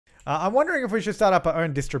I'm wondering if we should start up our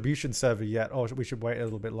own distribution server yet, or we should wait a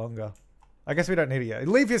little bit longer. I guess we don't need it yet.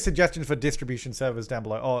 Leave your suggestions for distribution servers down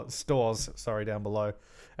below. Oh, stores, sorry, down below.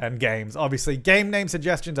 And games. Obviously, game name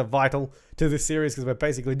suggestions are vital to this series because we're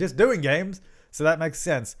basically just doing games. So that makes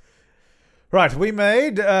sense. Right, we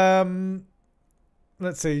made,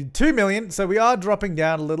 let's see, 2 million. So we are dropping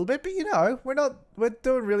down a little bit, but you know, we're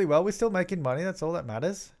doing really well. We're still making money. That's all that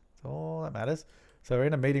matters. That's all that matters. So we're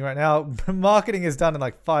in a meeting right now. Marketing is done in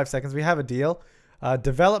like 5 seconds. We have a deal.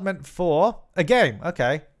 Development for a game.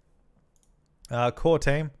 Okay. Core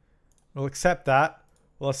team. We'll accept that.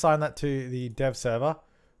 We'll assign that to the dev server.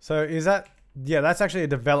 So is that... Yeah, that's actually a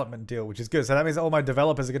development deal, which is good. So that means all my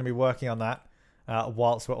developers are going to be working on that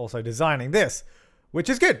whilst we're also designing this, which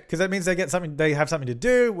is good because that means they get something. They have something to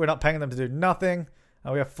do. We're not paying them to do nothing.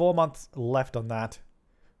 We have 4 months left on that,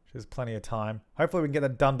 which is plenty of time. Hopefully we can get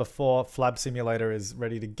that done before Flab Simulator is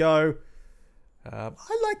ready to go.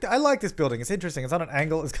 I like this building. It's interesting. It's on an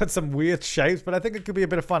angle. It's got some weird shapes, but I think it could be a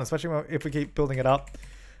bit of fun, especially if we keep building it up.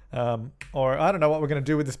 Or I don't know what we're going to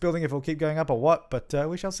do with this building, if we'll keep going up or what, but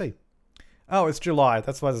we shall see. Oh, it's July.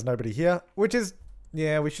 That's why there's nobody here, which is,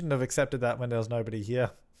 yeah, we shouldn't have accepted that when there was nobody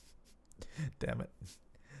here. Damn it.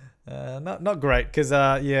 Not great, because,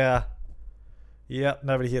 yeah. Yep,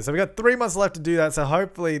 nobody here. So we got 3 months left to do that, so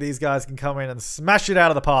hopefully these guys can come in and smash it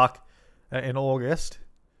out of the park in August.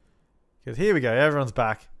 Because here we go, everyone's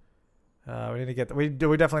back. We need to get we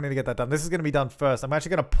definitely need to get that done. This is going to be done first. I'm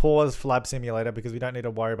actually going to pause Flab Simulator because we don't need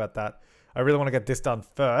to worry about that. I really want to get this done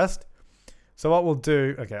first. So what we'll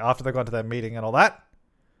do, okay, after they've gone to their meeting and all that,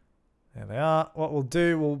 there they are. What we'll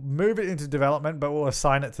do, we'll move it into development, but we'll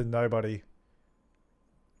assign it to nobody.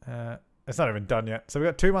 It's not even done yet. So we've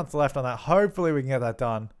got 2 months left on that. Hopefully we can get that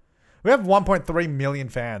done. We have 1.3 million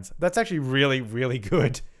fans. That's actually really, really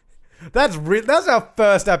good. That's our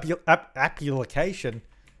first application.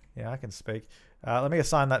 Yeah, I can speak. Let me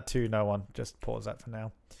assign that to no one. Just pause that for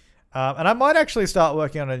now. And I might actually start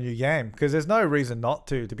working on a new game because there's no reason not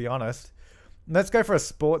to be honest. Let's go for a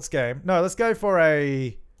sports game. No, let's go for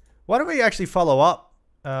a... Why don't we actually follow up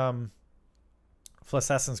for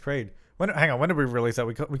Assassin's Creed? Hang on, when did we release that?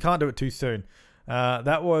 We can't do it too soon.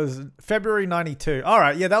 That was February 92. All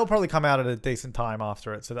right, yeah, that'll probably come out at a decent time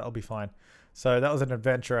after it, so that'll be fine. So that was an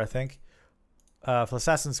adventure, I think. For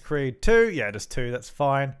Assassin's Creed 2, yeah, just 2, that's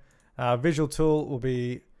fine. Visual tool will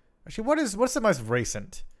be... Actually, what's the most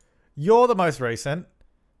recent? You're the most recent.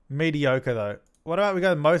 Mediocre, though. What about we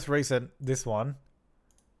go most recent, this one?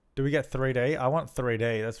 Do we get 3D? I want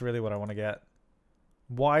 3D. That's really what I want to get.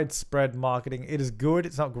 Widespread marketing. It is good.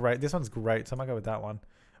 It's not great. This one's great, so I might go with that one.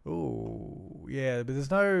 Ooh, yeah, but there's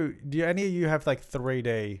no... Do any of you have, like,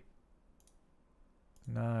 3D?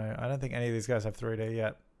 No, I don't think any of these guys have 3D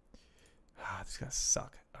yet. Ah, these guys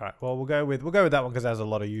suck. All right, well, we'll go with that one because it has a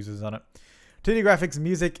lot of users on it. 2D graphics,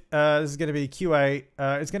 music. This is going to be QA.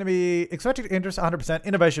 It's going to be expected interest 100%,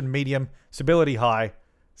 innovation medium, stability high.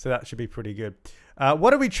 So that should be pretty good.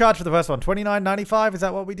 What did we charge for the first one? $29.95? Is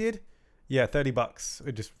that what we did? Yeah, $30.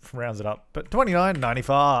 It just rounds it up. But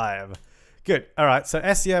 $29.95. Good. All right.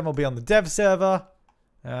 So SEM will be on the dev server.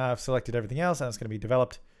 I've selected everything else, and it's going to be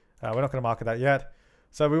developed. We're not going to market that yet.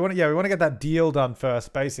 So we want to get that deal done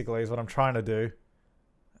first. Basically, is what I'm trying to do.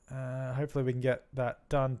 Hopefully we can get that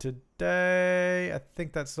done today. I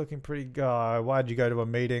think that's looking pretty good. Why'd you go to a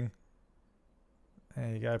meeting?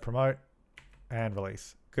 There you go. Promote and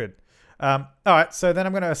release. Good. All right. So then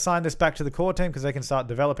I'm going to assign this back to the core team because they can start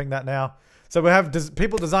developing that now. So we have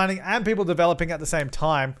people designing and people developing at the same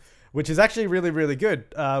time, which is actually really, really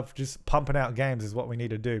good. Just pumping out games is what we need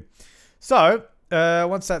to do. So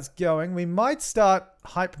once that's going, we might start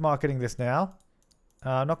hype marketing this now.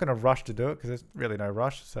 I'm not going to rush to do it because there's really no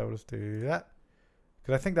rush. So we'll just do that.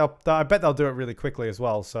 Because I think I bet they'll do it really quickly as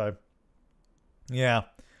well. So yeah,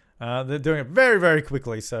 they're doing it very, very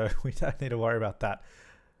quickly. So we don't need to worry about that.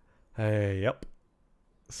 Hey, yep.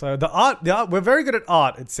 So the art, we're very good at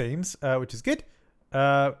art, it seems, which is good.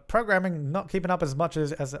 Programming, not keeping up as much as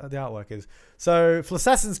the artwork is. So for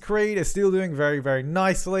Assassin's Creed, is still doing very, very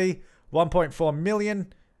nicely. 1.4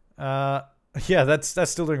 million. Yeah, that's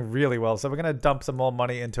still doing really well. So we're going to dump some more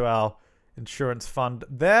money into our insurance fund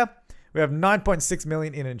there. We have 9.6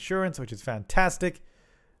 million in insurance, which is fantastic.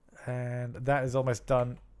 And that is almost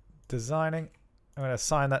done designing. I'm going to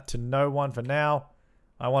assign that to no one for now.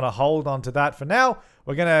 I want to hold on to that for now.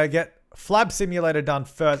 We're going to get Flab Simulator done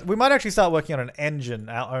first. We might actually start working on an engine,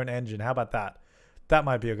 our own engine. How about that? That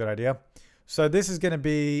might be a good idea. So this is going to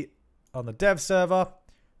be on the dev server.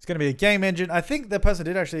 It's going to be a game engine. I think the person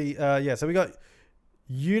did actually, yeah, so we got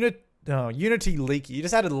Oh, Unity Leaky. You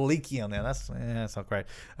just added Leaky on there. That's not great.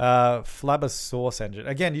 Flabber Source Engine.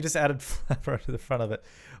 Again, you just added Flabber to the front of it.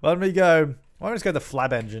 Well, let me go. Why don't we just go the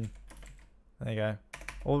Flab Engine? There you go.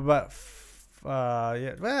 All about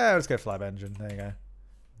yeah. Well, let's go Flab Engine. There you go.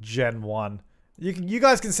 Gen 1. You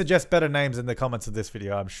guys can suggest better names in the comments of this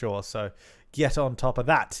video, I'm sure. So get on top of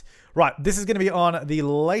that. Right, this is going to be on the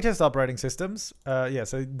latest operating systems. Yeah,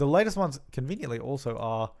 so the latest ones conveniently also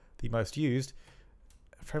are the most used.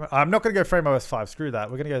 I'm not going to go Frame OS 5. Screw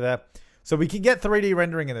that. We're going to go there. So we can get 3D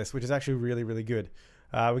rendering in this, which is actually really, really good.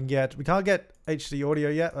 We can't get HD audio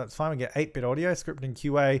yet. That's fine. We can get 8-bit audio, scripting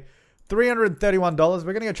QA, $331.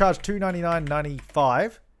 We're going to go charge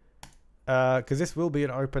 $299.95 because this will be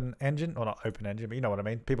an open engine, or not open engine, but you know what I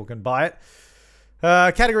mean. People can buy it.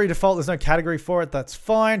 Category default. There's no category for it. That's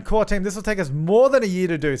fine. Core team. This will take us more than a year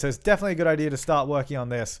to do, so it's definitely a good idea to start working on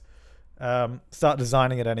this. Start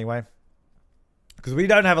designing it anyway. Because we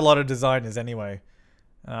don't have a lot of designers anyway.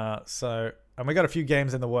 And we got a few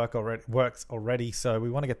games in the works already, so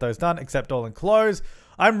we want to get those done, except all in close.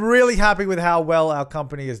 I'm really happy with how well our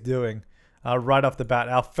company is doing right off the bat.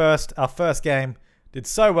 Our first game did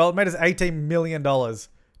so well. It made us $18 million, which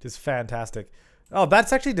is fantastic. Oh,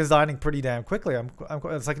 that's actually designing pretty damn quickly.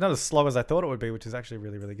 It's like not as slow as I thought it would be, which is actually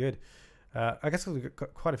really, really good. I guess we've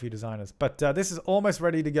got quite a few designers. But this is almost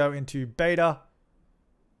ready to go into beta.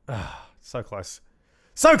 So close.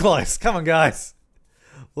 So close. Come on, guys.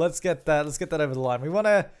 Let's get that over the line. We want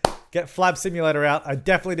to get Flab Simulator out. I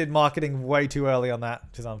definitely did marketing way too early on that,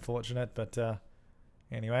 which is unfortunate. But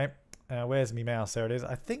anyway, where's me mouse? There it is.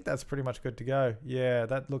 I think that's pretty much good to go. Yeah,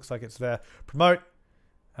 that looks like it's there. Promote.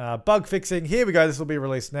 Bug fixing. Here we go. This will be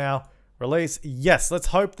released now. Release. Yes. Let's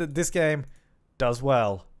hope that this game does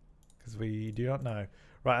well, because we do not know.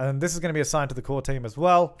 Right, and this is going to be assigned to the core team as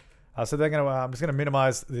well. So they're going to. I'm just going to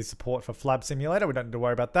minimize the support for Flab Simulator. We don't need to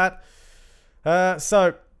worry about that.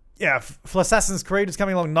 So yeah, Assassin's Creed is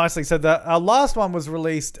coming along nicely. So our last one was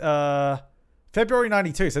released February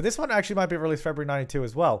 92. So this one actually might be released February 92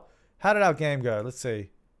 as well. How did our game go? Let's see.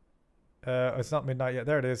 It's not midnight yet.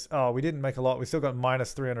 There it is. Oh, we didn't make a lot. We still got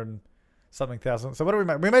minus 300 and something thousand. So what do we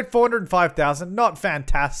make? We made 405,000. Not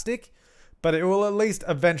fantastic, but it will at least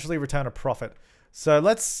eventually return a profit. So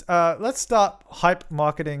let's start hype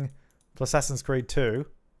marketing for Assassin's Creed 2,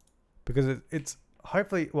 because it's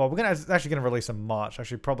hopefully, well, it's actually going to release in March.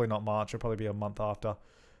 Actually, probably not March. It'll probably be a month after.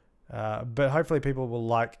 But hopefully people will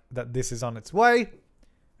like that this is on its way,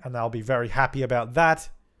 and they'll be very happy about that.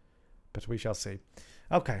 But we shall see.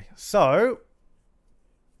 Okay, so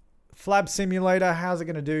Flab Simulator, how's it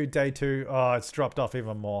going to do day 2? Oh, it's dropped off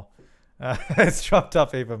even more. It's dropped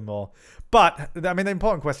off even more. But, I mean, the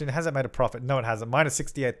important question, has it made a profit? No, it hasn't. Minus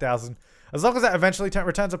 68,000. As long as that eventually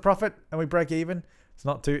returns a profit and we break even, it's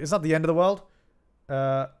not the end of the world.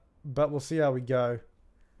 But we'll see how we go.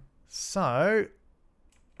 So,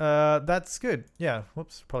 that's good. Yeah,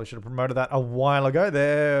 whoops. Probably should have promoted that a while ago.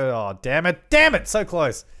 There. Oh, damn it. Damn it. So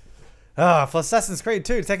close. For Assassin's Creed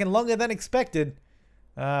 2, it's taking longer than expected.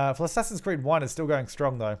 For Assassin's Creed 1, it's still going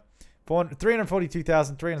strong, though.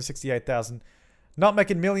 342,000, 368,000. Not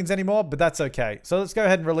making millions anymore, but that's okay. So let's go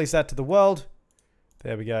ahead and release that to the world.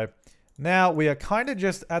 There we go. Now, we are kind of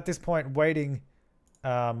just, at this point, waiting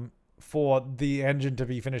for the engine to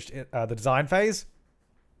be finished, the design phase.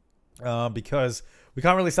 Because we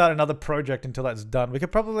can't really start another project until that's done. We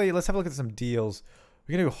could probably, let's have a look at some deals.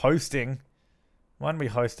 We can do hosting. Why don't we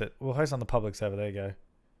host it? We'll host on the public server. There you go.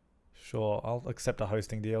 Sure, I'll accept a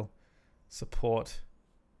hosting deal. Support.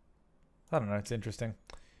 I don't know. It's interesting.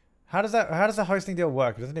 How does the hosting deal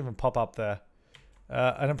work? It doesn't even pop up there.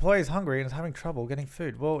 An employee is hungry and is having trouble getting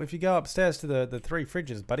food. Well, if you go upstairs to the 3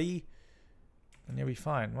 fridges, buddy, then you'll be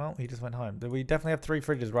fine. Well, he just went home. We definitely have 3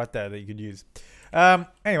 fridges right there that you could use.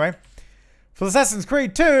 Anyway, for Assassin's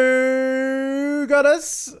Creed 2 got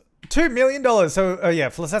us $2 million. So, yeah,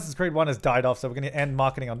 for Assassin's Creed 1 has died off, so we're going to end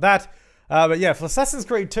marketing on that. But yeah, for Assassin's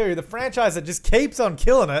Creed 2, the franchise that just keeps on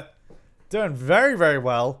killing it, doing very, very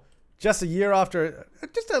well. Just a year after,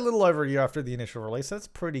 just a little over a year after the initial release. So that's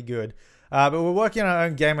pretty good. But we're working on our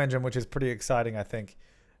own game engine, which is pretty exciting, I think.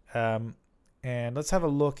 And let's have a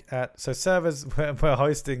look at, so servers, we're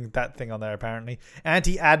hosting that thing on there apparently.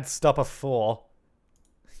 Anti-ad stopper 4.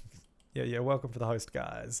 Yeah, welcome for the host,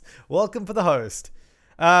 guys. Welcome for the host.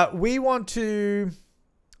 We want to,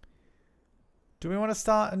 do we want to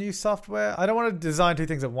start a new software? I don't want to design 2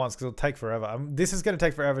 things at once because it'll take forever. This is going to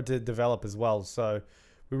take forever to develop as well, so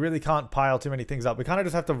we really can't pile too many things up. We kind of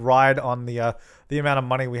just have to ride on the amount of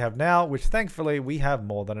money we have now, which thankfully we have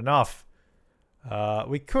more than enough.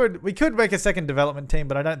 We could make a second development team,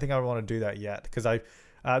 but I don't think I want to do that yet because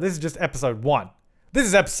this is just episode 1. This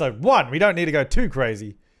is episode 1. We don't need to go too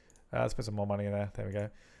crazy. Let's put some more money in there. There we go.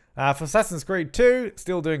 For Assassin's Creed 2,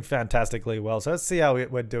 still doing fantastically well. So let's see how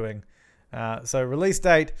we're doing. So release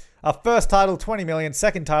date, our first title, 20 million.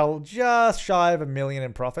 Second title, just shy of $1 million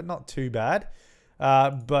in profit. Not too bad.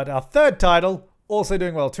 But our third title, also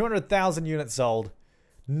doing well. 200,000 units sold.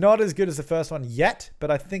 Not as good as the first one yet, but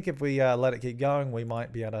I think if we let it keep going, we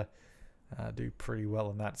might be able to do pretty well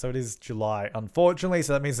in that. So it is July, unfortunately.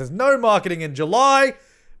 So that means there's no marketing in July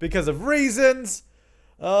because of reasons.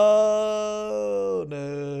 Oh,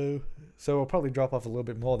 no. So we'll probably drop off a little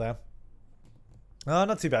bit more there. Oh,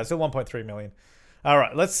 not too bad. Still 1.3 million. All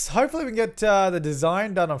right, hopefully we can get the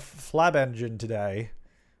design done of Flab Engine today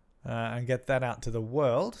and get that out to the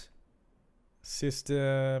world.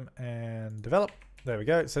 System and develop. There we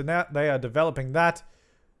go. So now they are developing that.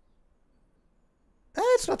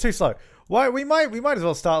 It's not too slow. Why we might as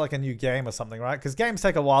well start like a new game or something, right? Because games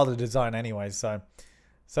take a while to design anyway. So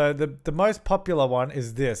the most popular one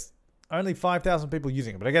is this. Only 5,000 people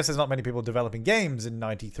using it, but I guess there's not many people developing games in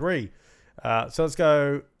 '93. So let's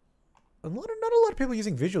go. Not a lot of people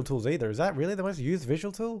using visual tools either. Is that really the most used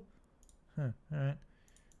visual tool? All right.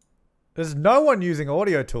 There's no one using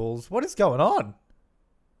audio tools. What is going on?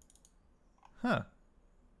 Huh.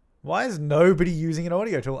 Why is nobody using an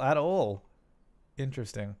audio tool at all?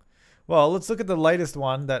 Interesting. Well, let's look at the latest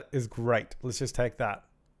one that is great. Let's just take that.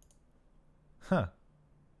 Huh.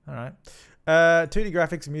 All right. 2D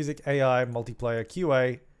graphics, music, AI, multiplayer,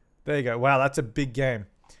 QA. There you go. Wow, that's a big game.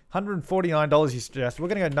 $149 you suggest. We're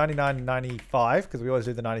going to go $99.95 because we always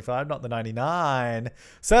do the 95, not the 99.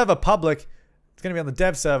 Server public. It's going to be on the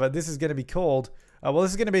dev server. This is going to be called... well,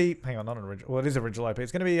 this is going to be... Hang on, not an original... Well, it is original IP.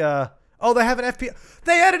 It's going to be... oh, they have an FPS.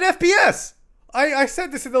 They added FPS! I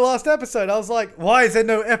said this in the last episode. I was like, why is there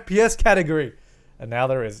no FPS category? And now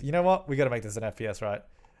there is. You know what? We got to make this an FPS, right?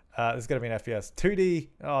 This is going to be an FPS. 2D...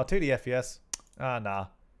 Oh, 2D FPS. Nah.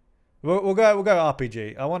 We'll go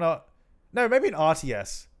RPG. I want to... No, maybe an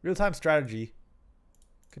RTS. Real-time strategy.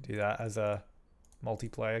 Could do that as a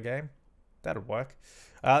multiplayer game. That'd work.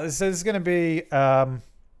 So this is going to be... what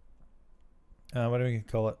do we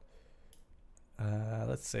call it?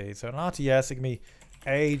 Let's see. So an RTS, it can be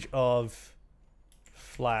Age of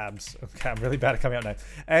Flabs. Okay, I'm really bad at coming up now.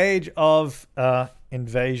 Age of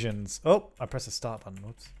Invasions. Oh, I pressed the start button.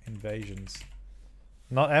 Whoops. Invasions.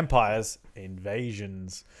 Not empires.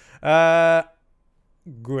 Invasions.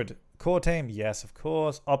 Good. Core team, yes, of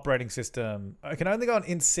course. Operating system. I can only go on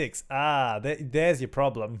Int6. There's your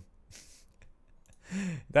problem.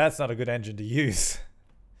 That's not a good engine to use.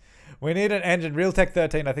 We need an engine. Realtek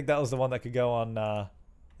 13, I think that was the one that could go on...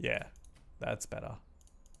 yeah, that's better.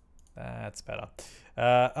 That's better.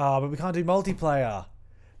 But we can't do multiplayer.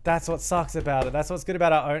 That's what sucks about it. That's what's good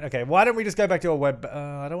about our own... Okay, why don't we just go back to a web...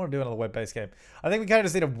 I don't want to do another web-based game. I think we kind of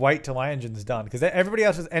just need to wait till my engine's done. Because everybody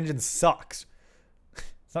else's engine sucks.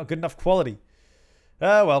 It's not good enough quality.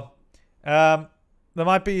 Well. There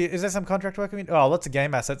might be... Is there some contract work? Oh, lots of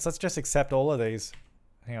game assets. Let's just accept all of these.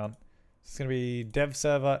 Hang on. It's going to be dev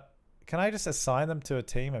server. Can I just assign them to a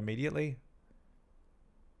team immediately?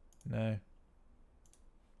 No.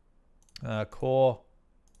 Core.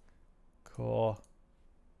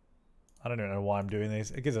 I don't even know why I'm doing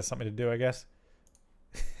these. It gives us something to do, I guess.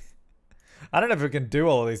 I don't know if we can do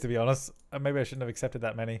all of these, to be honest. Maybe I shouldn't have accepted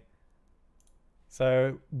that many.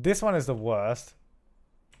 So this one is the worst.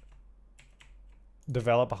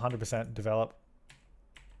 Develop 100%. Develop.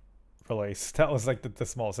 Release. That was like the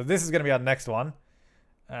small. So this is going to be our next one.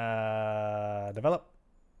 Develop.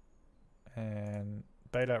 And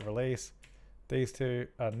beta release. These two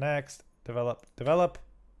are next. Develop.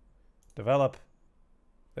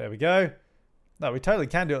 There we go. No, we totally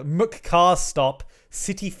can do it. McCar Stop.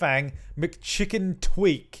 City Fang. McChicken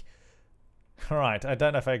Tweak. Alright, I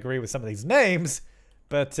don't know if I agree with some of these names,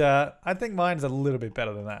 but I think mine's a little bit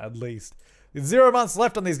better than that, at least. There's 0 months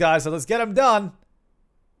left on these guys, so let's get them done.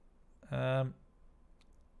 Okay,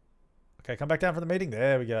 come back down from the meeting.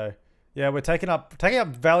 There we go. Yeah, we're taking up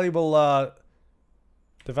valuable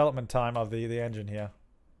development time of the engine here.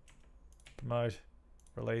 Promote,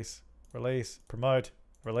 release, promote,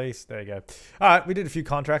 release. There you go. All right, we did a few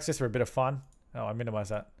contracts just for a bit of fun. Oh, I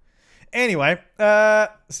minimized that. Anyway,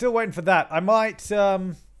 still waiting for that. I might, I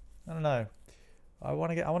don't know. I want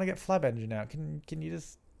to get Flab Engine out. Can you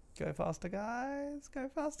just go faster, guys? Go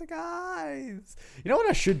faster, guys. You know what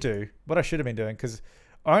I should do? What I should have been doing, because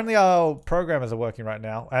only our programmers are working right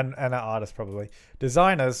now, and our artists probably.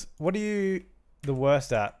 Designers, what are you the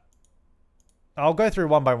worst at? I'll go through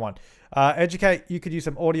one by one. Educate, you could use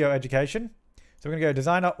some audio education. So we're going to go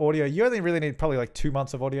designer, audio. You only really need probably like 2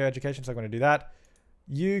 months of audio education, so I'm going to do that.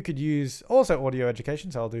 You could use also audio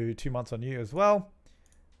education, so I'll do 2 months on you as well.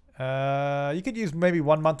 You could use maybe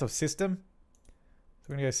 1 month of system. So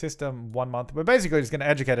we're going to go system 1 month. We're basically just going to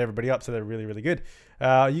educate everybody up so they're really, really good.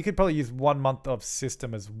 You could probably use 1 month of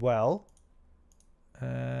system as well.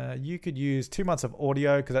 You could use 2 months of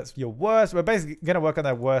audio because that's your worst. We're basically going to work on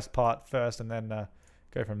that worst part first and then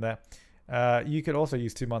go from there. You could also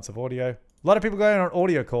use 2 months of audio. A lot of people going on an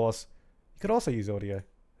audio course. You could also use audio.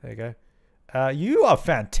 There you go. You are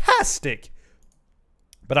fantastic.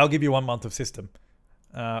 But I'll give you 1 month of system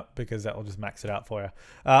because that will just max it out for you.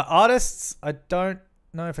 Artists, I don't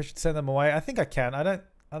know if I should send them away. I think I can. I don't.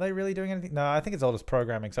 Are they really doing anything? No, I think it's all just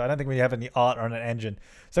programming. So I don't think we have any art on an engine.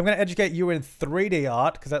 So I'm going to educate you in 3D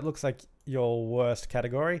art because that looks like your worst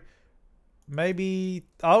category. Maybe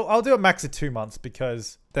I'll do a max of 2 months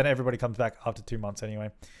because then everybody comes back after 2 months anyway.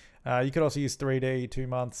 You could also use 3D 2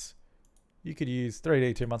 months. You could use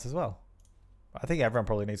 3D 2 months as well. I think everyone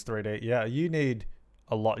probably needs 3D. Yeah, you need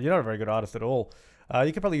a lot. You're not a very good artist at all.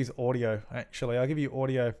 You could probably use audio, actually. I'll give you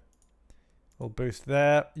audio. A little boost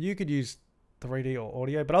there. You could use 3D or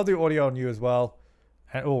audio, but I'll do audio on you as well.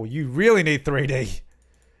 And oh, you really need 3D.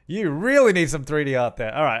 You really need some 3D art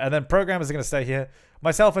there. All right, and then programmers are going to stay here.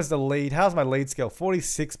 Myself as the lead. How's my lead skill?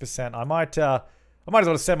 46%. I might as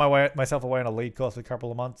well send myself away on a lead course for a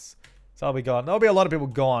couple of months. So I'll be gone. There'll be a lot of people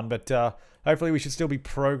gone, but hopefully we should still be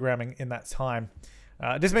programming in that time.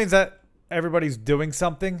 This means that everybody's doing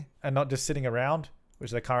something and not just sitting around,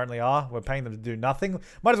 which they currently are. We're paying them to do nothing.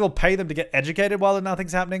 Might as well pay them to get educated while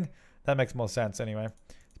nothing's happening. That makes more sense anyway.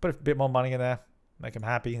 Let's put a bit more money in there. Make them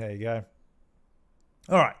happy. There you go.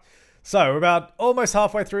 All right. So we're about almost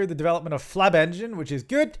halfway through the development of Flab Engine, which is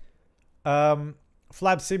good. Flab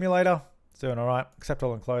Simulator. It's doing all right. Except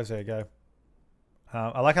all enclosed. There you go.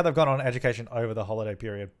 I like how they've gone on education over the holiday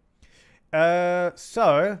period.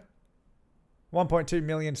 So 1.2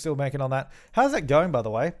 million still making on that. How's that going, by the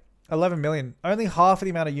way? 11 million. Only half of the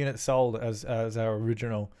amount of units sold as our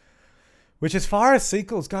original. Which, as far as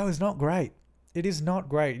sequels go, is not great. It is not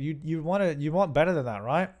great. You want better than that,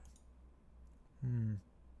 right?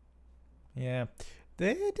 Yeah,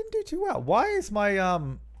 they didn't do too well. Why is my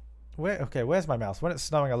where's my mouse? When it's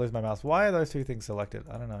snowing, I lose my mouse. Why are those two things selected?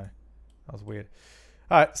 I don't know. That was weird.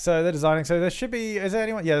 All right, so they're designing. So there should be. Is there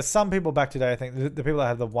anyone? Yeah, there's some people back today. I think the people that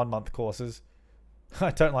have the 1 month courses. I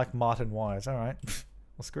don't like Martin Wise. All right,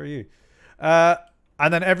 well, screw you.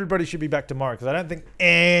 And then everybody should be back tomorrow because I don't think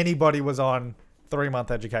anybody was on 3 month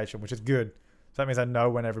education, which is good. So that means I know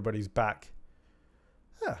when everybody's back.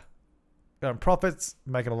 Going profits,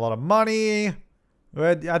 making a lot of money.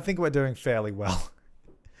 I think we're doing fairly well.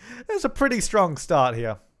 It's a pretty strong start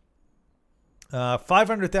here.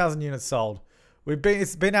 500,000 units sold.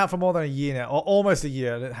 It's been out for more than a year now, or almost a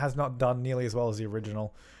year, and it has not done nearly as well as the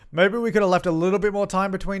original. Maybe we could have left a little bit more time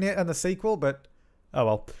between it and the sequel, but oh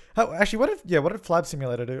well. Actually, what did Flab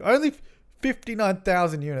Simulator do? Only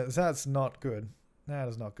 59,000 units. That's not good. That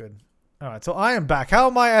is not good. All right, so I am back. How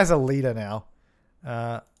am I as a leader now?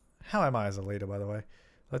 How am I as a leader, by the way?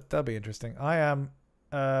 That'll be interesting. I am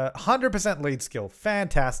 100% lead skill.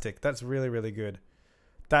 Fantastic. That's really, really good.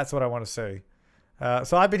 That's what I want to see.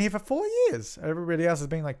 So I've been here for 4 years. Everybody else has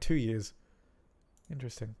been like 2 years.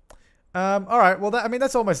 Interesting. All right. Well,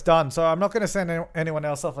 that's almost done. So I'm not going to send anyone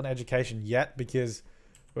else off on education yet because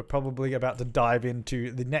we're probably about to dive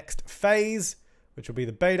into the next phase, which will be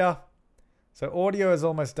the beta. So audio is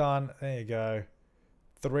almost done. There you go.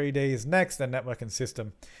 3D is next, then network and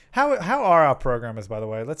system. How are our programmers, by the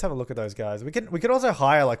way? Let's have a look at those guys. We could also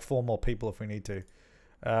hire like 4 more people if we need to.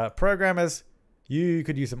 Programmers, you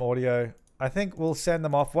could use some audio. I think we'll send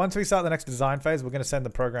them off once we start the next design phase. We're going to send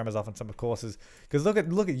the programmers off on some courses because look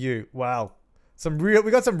at you. Wow,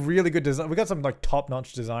 we got some really good design. We got some like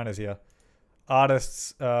top-notch designers here.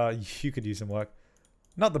 Artists, you could use some work.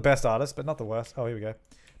 Not the best artist, but not the worst. Oh, here we go.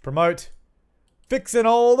 Promote, fixing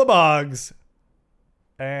all the bugs.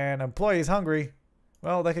 And employees hungry.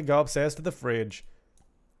 Well, they could go upstairs to the fridge,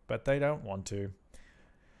 but they don't want to.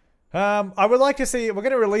 I would like to see. We're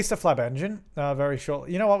going to release the Flab engine very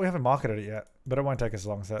shortly. You know what? We haven't marketed it yet, but it won't take us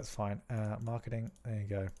long, so that's fine. Marketing. There you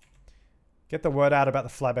go. Get the word out about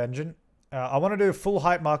the Flab engine. I want to do full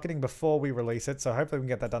hype marketing before we release it, so hopefully we can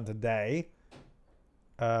get that done today.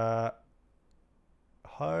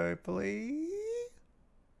 Hopefully.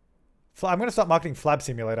 I'm going to start marketing Flab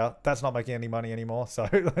Simulator. That's not making any money anymore, so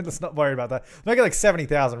let's not worry about that. Making like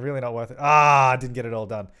 70,000, really not worth it. I didn't get it all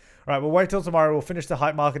done. All right, we'll wait till tomorrow. We'll finish the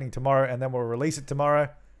hype marketing tomorrow, and then we'll release it tomorrow.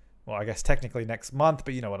 Well, I guess technically next month,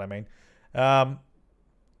 but you know what I mean.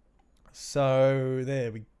 So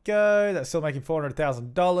there we go. That's still making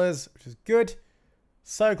 $400,000, which is good.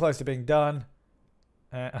 So close to being done.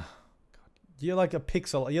 Oh, God. You're like a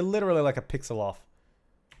pixel. You're literally like a pixel off.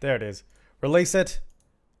 There it is. Release it.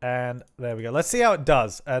 And there we go. Let's see how it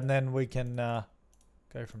does. And then we can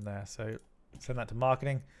go from there. So send that to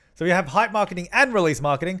marketing. So we have hype marketing and release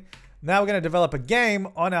marketing. Now we're going to develop a game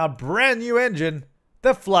on our brand new engine,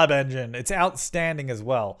 the Flab engine. It's outstanding as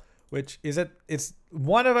well, which is it's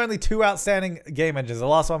one of only 2 outstanding game engines. The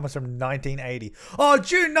last one was from 1980. Oh,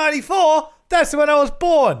 June 94? That's when I was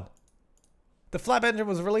born. The Flab engine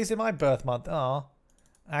was released in my birth month. Oh,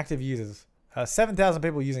 active users. 7,000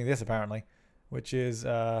 people using this apparently, which is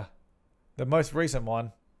the most recent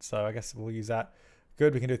one. So I guess we'll use that.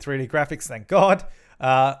 Good, we can do 3D graphics, thank God.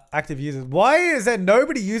 Active users. Why is there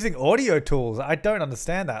nobody using audio tools? I don't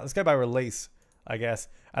understand that. Let's go by release, I guess.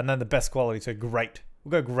 And then the best quality, so great.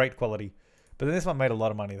 We'll go great quality. But then this one made a lot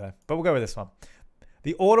of money though. But we'll go with this one.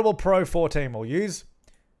 The Audible Pro 14 we'll use.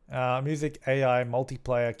 Music, AI,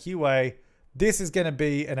 multiplayer, QA. This is going to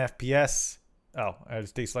be an FPS. Oh, I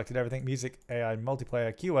just deselected everything. Music, AI,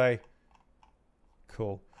 multiplayer, QA.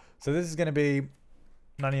 Cool. So this is going to be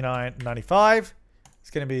 $99.95. It's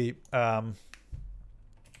going to be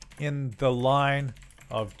in the line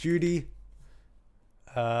of duty.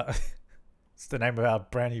 It's the name of our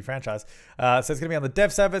brand new franchise. So it's going to be on the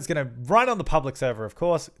dev server. It's going to run on the public server, of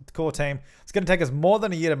course. Core team. It's going to take us more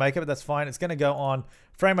than a year to make it, but that's fine. It's going to go on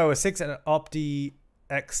Frame OS 6 and Opti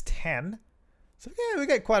X10. So yeah, we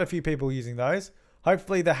get quite a few people using those.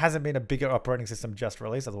 Hopefully there hasn't been a bigger operating system just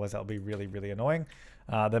released. Otherwise that'll be really, really annoying.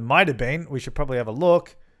 There might have been. We should probably have a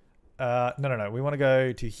look. No. We want to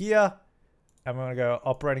go to here. And we want to go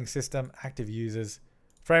operating system, active users.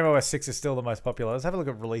 Frame OS 6 is still the most popular. Let's have a look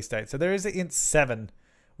at release date. So there is the Int 7,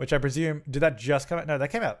 which I presume, did that just come out? No, that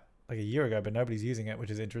came out like a year ago, but nobody's using it, which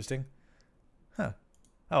is interesting. Huh.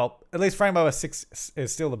 Oh, well, at least Frame OS 6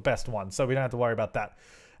 is still the best one, so we don't have to worry about that.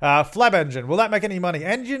 Flab engine, will that make any money?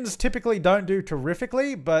 Engines typically don't do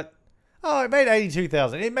terrifically, but oh, it made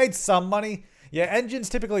 82,000. It made some money. Yeah, engines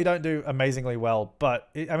typically don't do amazingly well, but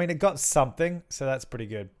I mean, it got something, so that's pretty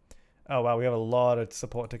good. Oh wow, we have a lot of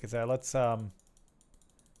support tickets there. Let's a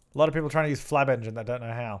lot of people trying to use Flab engine that don't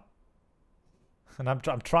know how, and I'm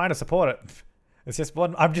trying to support it. It's just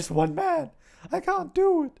one. I'm just one man. I can't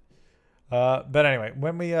do it. But anyway,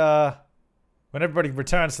 when everybody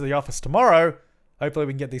returns to the office tomorrow. Hopefully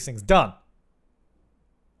we can get these things done.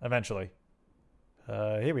 Eventually.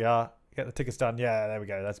 Here we are. Get the tickets done. Yeah, there we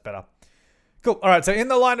go. That's better. Cool. All right, so in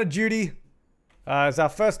the line of duty is our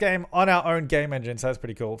first game on our own game engine, so that's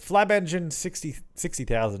pretty cool. Flab engine,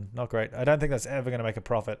 60,000. Not great. I don't think that's ever going to make a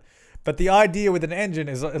profit. But the idea with an engine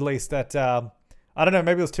is at least that, I don't know,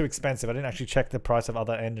 maybe it was too expensive. I didn't actually check the price of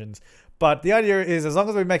other engines. But the idea is as long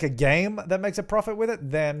as we make a game that makes a profit with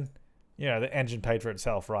it, then... you know, the engine paid for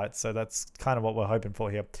itself, right? So that's kind of what we're hoping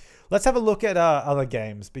for here. Let's have a look at other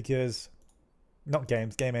games because... not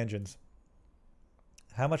games, game engines.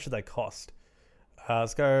 How much do they cost?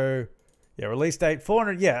 Let's go... yeah, release date,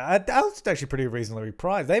 400... yeah, that was actually pretty reasonably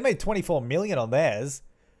priced. They made 24 million on theirs.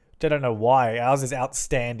 Which I don't know why. Ours is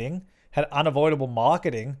outstanding. Had unavoidable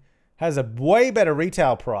marketing. Has a way better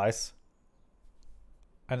retail price.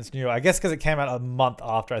 And it's new. I guess because it came out a month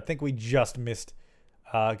after. I think we just missed...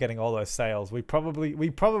 getting all those sales. We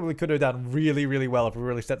probably could have done really, really well if we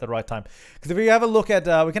released at the right time. Because if we have a look at,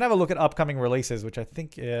 we can have a look at upcoming releases, which I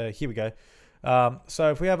think, here we go.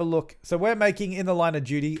 So if we have a look, so we're making In the Line of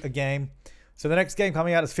Duty a game. So the next game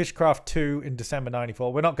coming out is Fishcraft 2 in December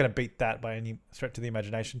 94. We're not going to beat that by any stretch of the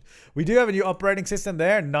imagination. We do have a new operating system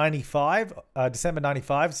there, 95, December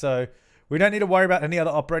 95. So we don't need to worry about any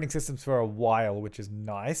other operating systems for a while, which is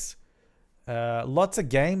nice. Lots of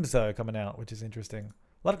games though coming out, which is interesting.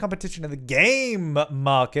 A lot of competition in the game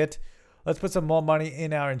market. Let's put some more money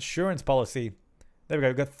in our insurance policy. There we go.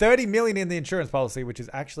 We've got 30 million in the insurance policy, which is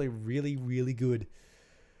actually really, really good.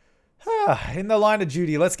 In the line of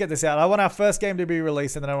duty, let's get this out. I want our first game to be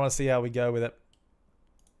released, and then I want to see how we go with it.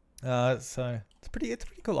 So it's pretty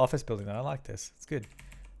cool office building though. I like this. It's good.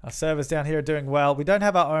 Our servers down here are doing well. We don't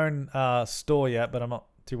have our own store yet, but I'm not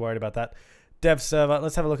too worried about that. Dev server.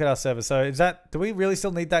 Let's have a look at our server. So is that? Do we really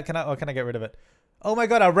still need that? Can I get rid of it? Oh my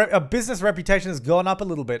god, our business reputation has gone up a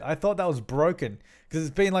little bit. I thought that was broken because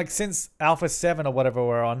it's been like since Alpha 7 or whatever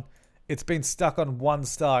we're on, it's been stuck on 1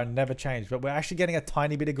 star and never changed. But we're actually getting a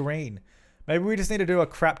tiny bit of green. Maybe we just need to do a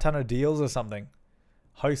crap ton of deals or something.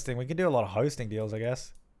 Hosting. We can do a lot of hosting deals, I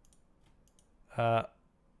guess. We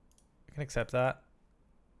can accept that.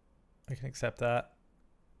 We can accept that.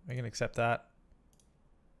 We can accept that.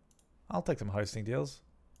 I'll take some hosting deals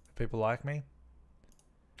if people like me.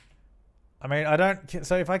 I mean, I don't...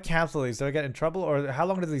 So if I cancel these, do I get in trouble? Or how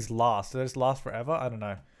long do these last? Do they just last forever? I don't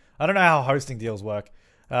know. I don't know how hosting deals work.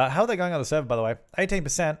 How are they going on the server, by the way?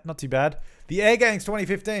 18%, not too bad. The Air Gangs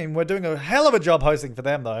 2015, we're doing a hell of a job hosting for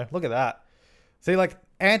them, though. Look at that. See, like,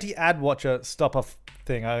 anti-ad watcher stop-off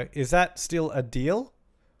thing. Is that still a deal?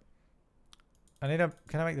 I need to...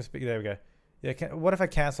 Can I make this big? There we go. Yeah, what if I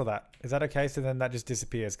cancel that? Is that okay? So then that just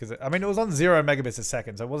disappears. Because, I mean, it was on 0 megabits a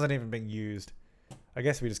second, so it wasn't even being used. I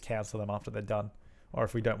guess we just cancel them after they're done. Or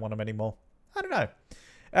if we don't want them anymore. I don't know.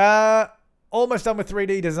 Almost done with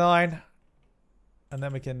 3D design. And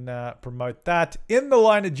then we can promote that in the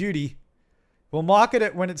line of duty. We'll market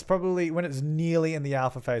it when it's nearly in the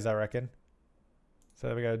alpha phase, I reckon. So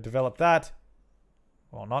there we go. Develop that.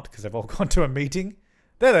 Well, not because they've all gone to a meeting.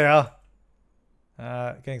 There they are.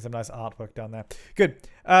 Getting some nice artwork down there. Good.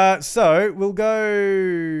 So we'll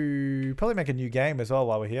go... Probably make a new game as well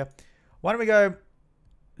while we're here. Why don't we go...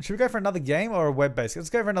 Should we go for another game or a web-based? Let's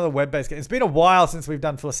go for another web-based game. It's been a while since we've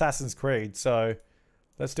done Assassin's Creed, so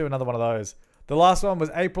let's do another one of those. The last one was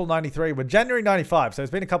April 93. We're January 95, so it's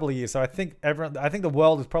been a couple of years. So I think the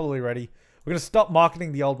world is probably ready. We're going to stop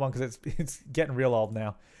marketing the old one because it's getting real old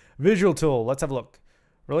now. Visual tool. Let's have a look.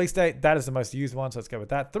 Release date. That is the most used one, so let's go with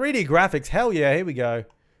that. 3D graphics. Hell yeah, here we go.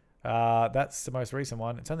 That's the most recent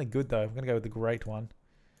one. It's only good, though. I'm going to go with the great one.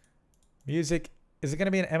 Music. Is it going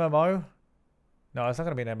to be an MMO? No, it's not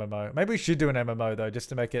going to be an MMO. Maybe we should do an MMO, though, just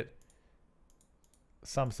to make it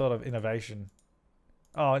some sort of innovation.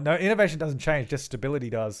 Oh, no, innovation doesn't change. Just stability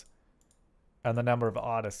does. And the number of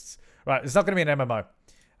artists. Right, it's not going to be an MMO.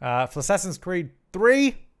 For Assassin's Creed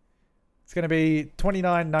 3, it's going to be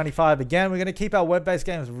 $29.95 again. We're going to keep our web-based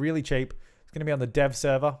games really cheap. It's going to be on the dev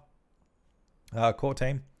server. Core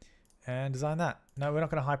team. And design that. No, we're not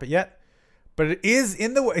going to hype it yet. But it is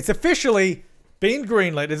in the... It's officially... been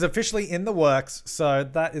greenlit, is officially in the works, so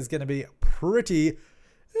that is going to be pretty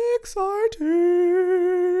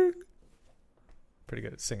exciting. Pretty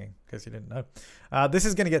good at singing, in case you didn't know. This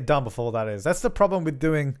is going to get done before that is. That's the problem with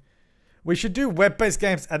doing... We should do web-based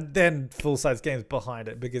games and then full-size games behind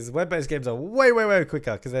it, because web-based games are way, way, way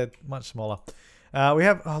quicker, because they're much smaller. We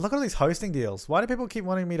have... Oh, look at all these hosting deals. Why do people keep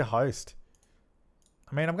wanting me to host?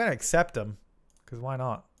 I mean, I'm going to accept them, because why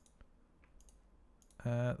not?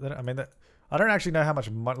 I don't actually know how much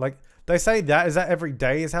money, like, they say that, is that every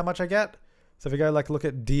day is how much I get? So if we go, like, look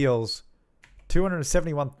at deals,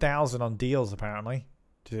 271,000 on deals, apparently,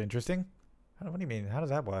 which is interesting. What do you mean? How does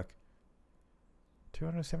that work?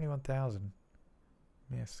 271,000.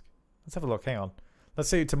 Yes. Let's have a look. Hang on. Let's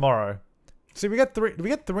see tomorrow. See, we get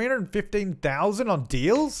 315,000 on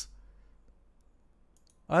deals?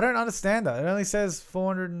 I don't understand that. It only says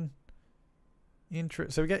 400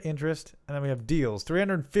 interest. So we get interest, and then we have deals.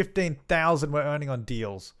 315,000 we're earning on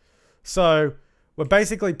deals. So we're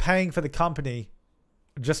basically paying for the company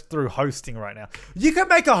just through hosting right now. You can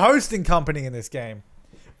make a hosting company in this game,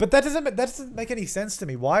 but that doesn't make any sense to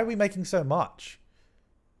me. Why are we making so much?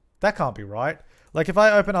 That can't be right. Like if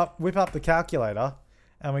I whip up the calculator,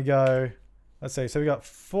 and we go, let's see. So we got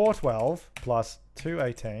 412 plus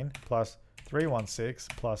 218 plus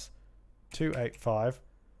 316 plus 285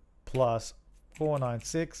 plus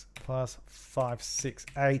 496 plus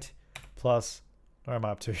 568 plus, where am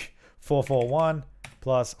I up to? 441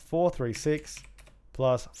 plus 436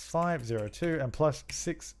 plus 502 and plus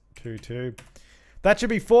 622. That should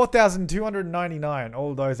be 4,299,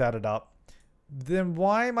 all those added up. Then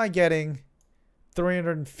why am I getting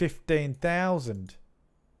 315,000?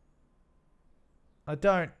 I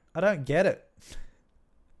don't get it.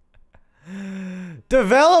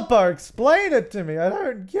 Developer, explain it to me. I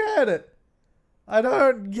don't get it. I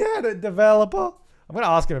don't get it, developer. I'm gonna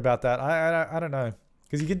ask him about that. I don't know,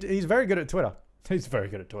 because he's very good at Twitter. He's very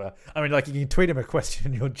good at Twitter. I mean, like, you can tweet him a question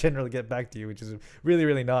and he'll generally get back to you, which is really,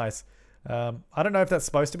 really nice. I don't know if that's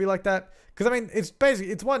supposed to be like that, because I mean,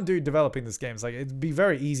 it's one dude developing this game. It's like, it'd be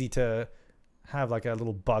very easy to have like a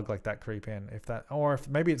little bug like that creep in, or if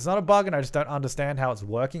maybe it's not a bug and I just don't understand how it's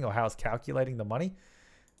working or how it's calculating the money.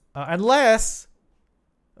 Unless,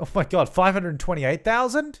 oh my god,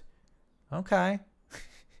 528,000. Okay.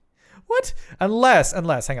 What? Unless,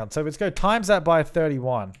 hang on. So let's go times that by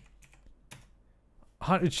 31.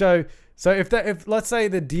 So if let's say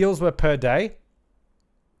the deals were per day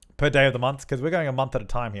of the month, because we're going a month at a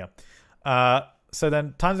time here. So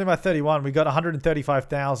then times it by 31, we got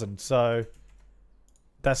 135,000. So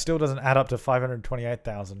that still doesn't add up to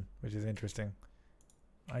 528,000, which is interesting.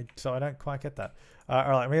 So I don't quite get that. All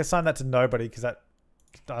right, I'm going to assign that to nobody, because I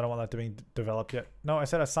don't want that to be developed yet. No, I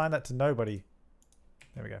said assign that to nobody.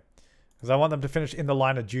 There we go. Because I want them to finish in the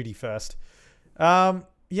line of duty first.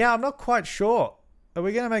 Yeah, I'm not quite sure. Are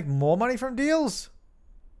we going to make more money from deals?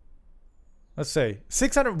 Let's see.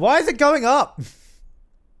 600. Why is it going up?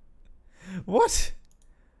 What?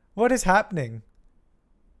 What is happening?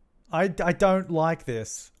 I don't like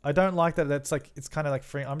this. I don't like that. That's like, it's kind of like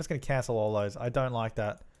free. I'm just going to cancel all those. I don't like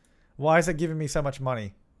that. Why is it giving me so much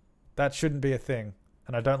money? That shouldn't be a thing.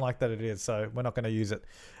 And I don't like that it is. So we're not going to use it.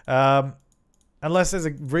 Unless there's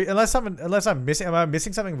unless I'm missing, am I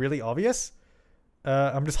missing something really obvious?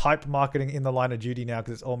 I'm just hype marketing in the line of duty now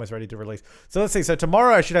because it's almost ready to release. So let's see. So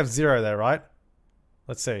tomorrow I should have 0 there, right?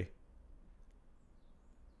 Let's see.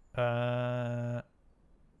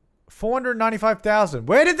 495,000.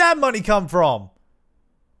 Where did that money come from?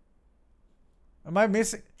 Am I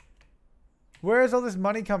missing? Where is all this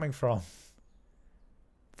money coming from?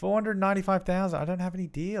 495,000. I don't have any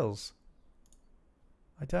deals.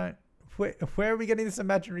 I don't. Where are we getting this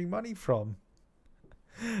imaginary money from?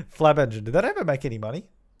 Flab Engine. Did that ever make any money?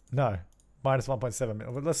 No. Minus 1.7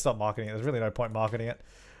 million. Let's stop marketing it. There's really no point marketing it.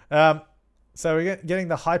 So we're getting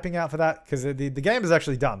the hyping out for that because the game is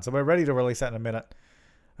actually done. So we're ready to release that in a minute.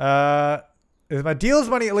 Is my deals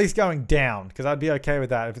money at least going down? Because I'd be okay with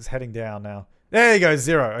that if it's heading down now. There you go,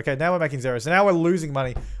 0. Okay, now we're making 0. So now we're losing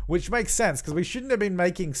money, which makes sense because we shouldn't have been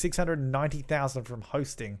making 690,000 from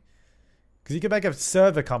hosting. Because you could make a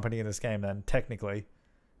server company in this game then, technically.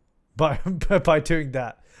 By doing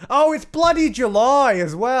that. Oh, it's bloody July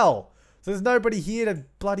as well. So there's nobody here to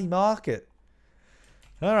bloody market.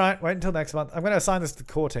 Alright, wait until next month. I'm going to assign this to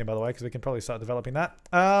the core team, by the way, because we can probably start developing that.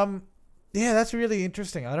 Yeah, that's really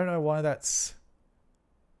interesting. I don't know why that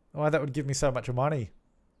would give me so much money.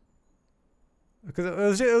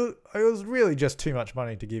 Because it was really just too much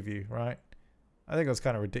money to give you, right? I think it was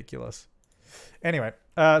kind of ridiculous. Anyway,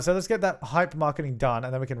 so let's get that hype marketing done,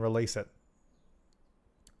 and then we can release it.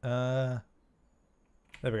 There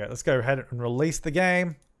we go. Let's go ahead and release the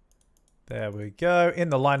game. There we go. In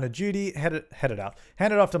the line of duty, head it out.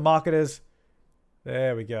 Hand it off to marketers.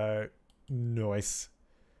 There we go. Nice.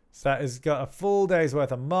 So that has got a full day's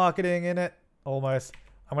worth of marketing in it, almost.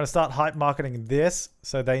 I'm going to start hype marketing this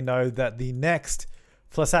so they know that the next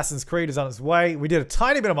Assassin's Creed is on its way. We did a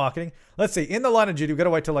tiny bit of marketing. Let's see. In the line of duty, we've got to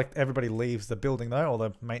wait till like everybody leaves the building though, all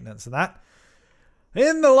the maintenance and that.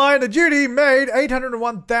 In the line of duty, made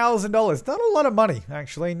 $801,000. Not a lot of money,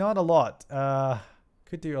 actually. Not a lot.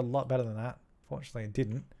 Could do a lot better than that. Fortunately, it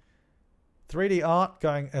didn't. 3D art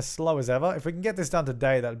going as slow as ever. If we can get this done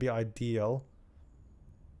today, that would be ideal.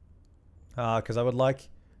 Because I would like...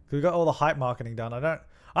 Because we've got all the hype marketing done.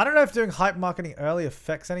 I don't know if doing hype marketing early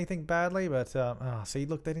affects anything badly, but... see,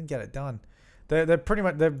 look, they didn't get it done. They're pretty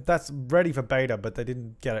much... That's ready for beta, but they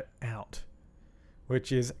didn't get it out.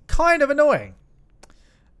 Which is kind of annoying.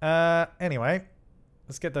 Anyway,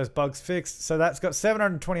 let's get those bugs fixed. So that's got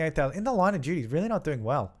 728,000 in the line of duty. Really not doing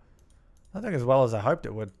well. Not doing as well as I hoped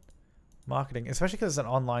it would. Marketing, especially because it's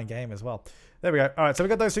an online game as well. There we go. All right, so we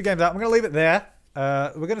got those 2 games out. I'm going to leave it there.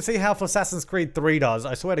 We're going to see how Assassin's Creed 3 does.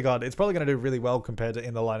 I swear to God, it's probably going to do really well compared to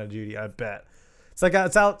In the Line of Duty. I bet. It's like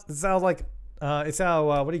it's our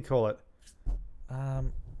what do you call it?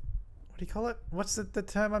 What do you call it? What's the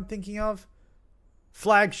term I'm thinking of?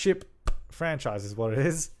 Flagship franchise is what it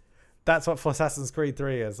is. That's what Assassin's Creed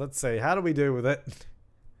 3 is. Let's see. How do we do with it?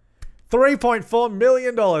 $3.4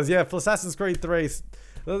 million. Yeah, Assassin's Creed 3.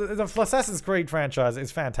 The Assassin's Creed franchise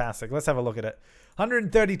is fantastic. Let's have a look at it.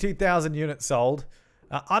 132,000 units sold.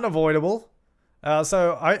 Unavoidable.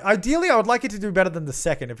 So ideally, I would like it to do better than the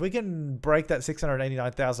second. If we can break that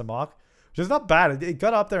 689,000 mark, which is not bad. It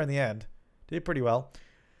got up there in the end. Did pretty well.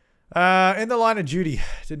 In the line of duty,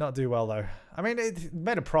 did not do well though. I mean, it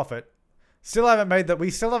made a profit. Still haven't made that. We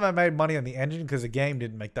still haven't made money on the engine because the game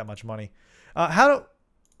didn't make that much money. How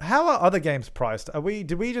are other games priced?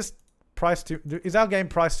 Did we just price too? Is our game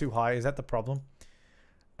priced too high? Is that the problem?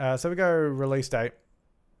 So we go release date.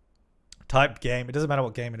 Type game. It doesn't matter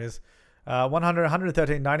what game it is. 100,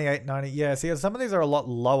 113, 98, 90. Yeah. See, some of these are a lot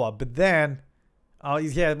lower. But then,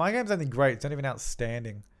 yeah, my game's only great. It's not even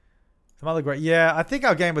outstanding. Some other great. Yeah, I think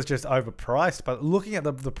our game was just overpriced. But looking at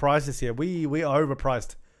the prices here, we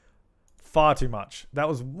overpriced far too much. That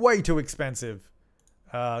was way too expensive.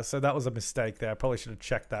 So that was a mistake there. I probably should have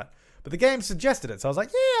checked that. But the game suggested it. So I was like,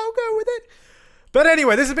 yeah, I'll go with it. But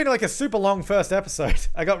anyway, this has been like a super long first episode.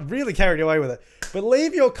 I got really carried away with it. But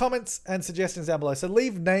leave your comments and suggestions down below. So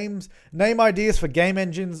leave name ideas for game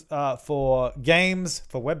engines, for games,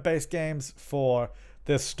 for web-based games, for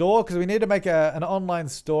the store. Because we need to make an online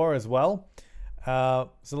store as well. So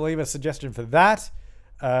leave a suggestion for that.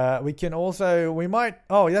 We might,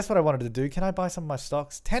 oh, that's what I wanted to do. Can I buy some of my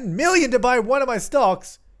stocks? 10 million to buy one of my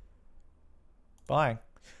stocks. Buying.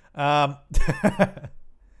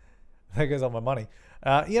 There goes all my money.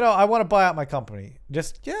 You know, I want to buy out my company.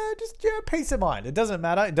 Just peace of mind. It doesn't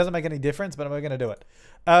matter. It doesn't make any difference, but we're going to do it.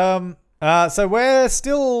 So we're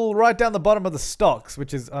still right down the bottom of the stocks,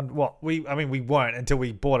 which is we weren't until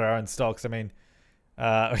we bought our own stocks. I mean,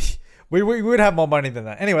 we would have more money than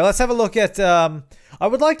that. Anyway, let's have a look at. I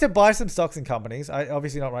would like to buy some stocks in companies.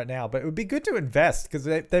 Obviously not right now, but it would be good to invest because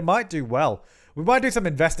they might do well. We might do some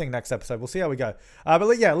investing next episode. We'll see how we go.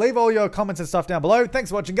 But yeah, leave all your comments and stuff down below. Thanks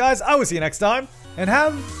for watching, guys. I will see you next time, and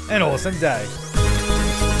have an awesome day.